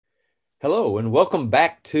Hello, and welcome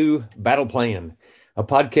back to Battle Plan, a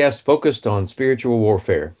podcast focused on spiritual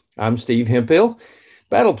warfare. I'm Steve Hemphill.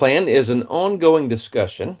 Battle Plan is an ongoing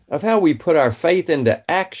discussion of how we put our faith into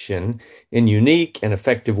action in unique and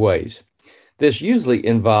effective ways. This usually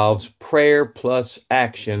involves prayer plus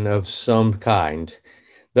action of some kind,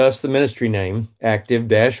 thus the ministry name,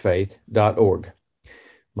 active-faith.org.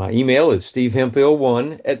 My email is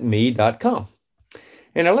stevehemphill1@me.com.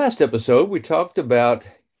 In our last episode, we talked about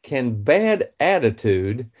can bad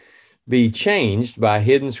attitude be changed by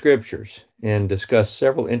hidden scriptures and discussed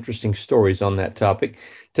several interesting stories on that topic.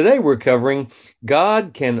 Today, we're covering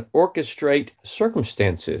God can orchestrate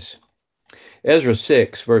circumstances. Ezra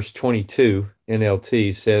 6, verse 22,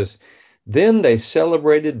 NLT says, "Then they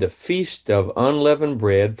celebrated the feast of unleavened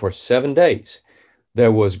bread for 7 days.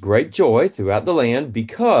 There was great joy throughout the land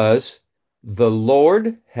because the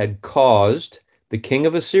Lord had caused the king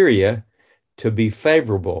of Assyria to be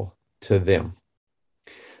favorable to them."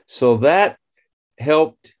 So that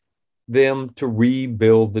helped them to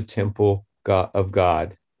rebuild the temple of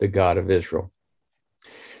God, the God of Israel.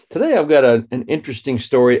 Today, I've got an interesting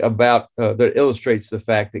story about that illustrates the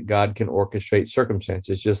fact that God can orchestrate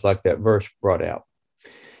circumstances, just like that verse brought out.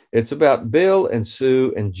 It's about Bill and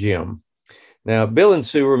Sue and Jim. Now, Bill and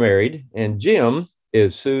Sue were married, and Jim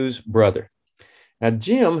is Sue's brother. Now,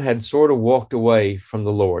 Jim had sort of walked away from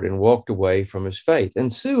the Lord and walked away from his faith,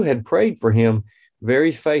 and Sue had prayed for him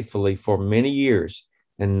very faithfully for many years,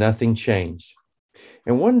 and nothing changed.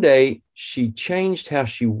 And one day, she changed how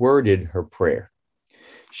she worded her prayer.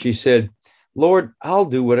 She said, "Lord, I'll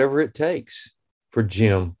do whatever it takes for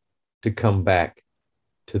Jim to come back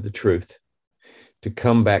to the truth, to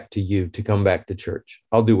come back to you, to come back to church.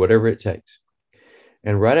 I'll do whatever it takes."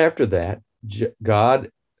 And right after that,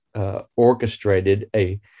 God orchestrated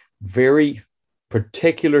a very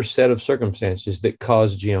particular set of circumstances that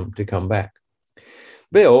caused Jim to come back.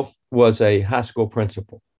 Bill was a high school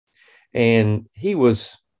principal, and he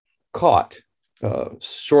was caught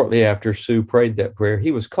shortly after Sue prayed that prayer.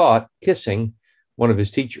 He was caught kissing one of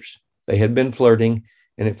his teachers. They had been flirting,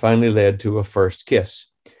 and it finally led to a first kiss.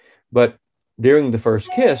 But during the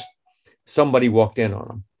first kiss, somebody walked in on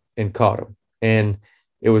him and caught him. And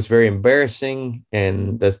it was very embarrassing,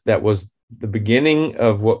 and that was the beginning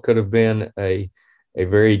of what could have been a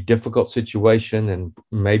very difficult situation, and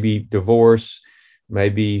maybe divorce,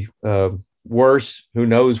 maybe worse. Who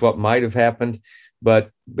knows what might have happened?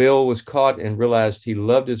 But Bill was caught and realized he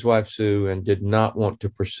loved his wife, Sue, and did not want to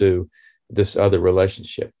pursue this other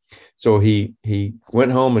relationship. So he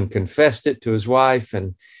went home and confessed it to his wife,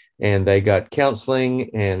 and they got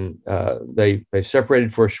counseling, and they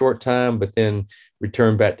separated for a short time, but then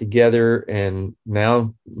returned back together and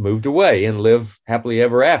now moved away and live happily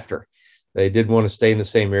ever after. They did want to stay in the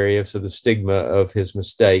same area, so the stigma of his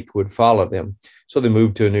mistake would follow them. So they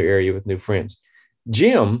moved to a new area with new friends.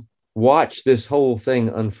 Jim watched this whole thing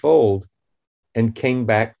unfold and came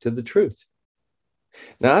back to the truth.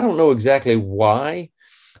 Now, I don't know exactly why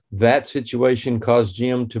that situation caused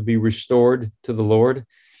Jim to be restored to the Lord,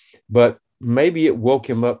 but maybe it woke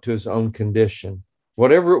him up to his own condition.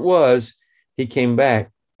 Whatever it was, he came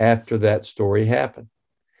back after that story happened.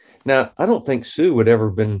 Now, I don't think Sue would ever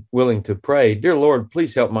been willing to pray, "Dear Lord,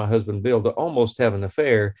 please help my husband Bill to almost have an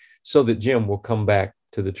affair so that Jim will come back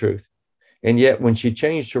to the truth." And yet, when she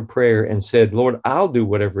changed her prayer and said, "Lord, I'll do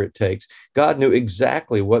whatever it takes," God knew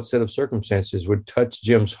exactly what set of circumstances would touch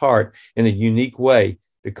Jim's heart in a unique way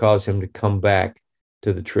to cause him to come back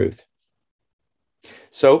to the truth.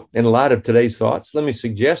 So, in light of today's thoughts, let me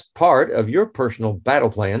suggest part of your personal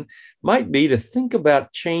battle plan might be to think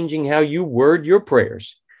about changing how you word your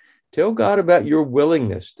prayers. Tell God about your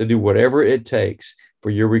willingness to do whatever it takes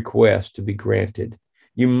for your request to be granted.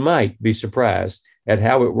 You might be surprised at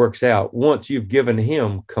how it works out once you've given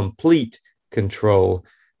Him complete control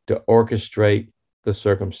to orchestrate the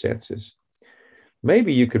circumstances.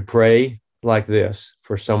 Maybe you could pray like this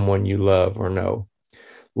for someone you love or know.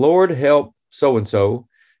 "Lord, help so-and-so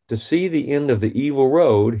to see the end of the evil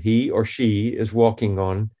road he or she is walking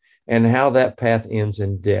on, and how that path ends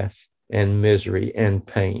in death and misery and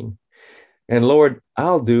pain. And Lord,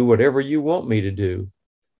 I'll do whatever you want me to do,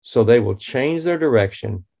 so they will change their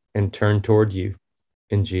direction and turn toward you.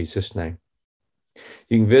 In Jesus' name."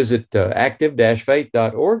 You can visit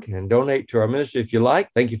active-faith.org and donate to our ministry if you like.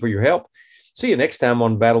 Thank you for your help. See you next time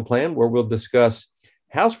on Battle Plan, where we'll discuss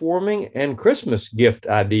housewarming and Christmas gift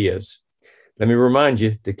ideas. Let me remind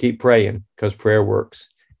you to keep praying, because prayer works.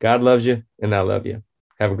 God loves you, and I love you.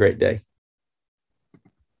 Have a great day.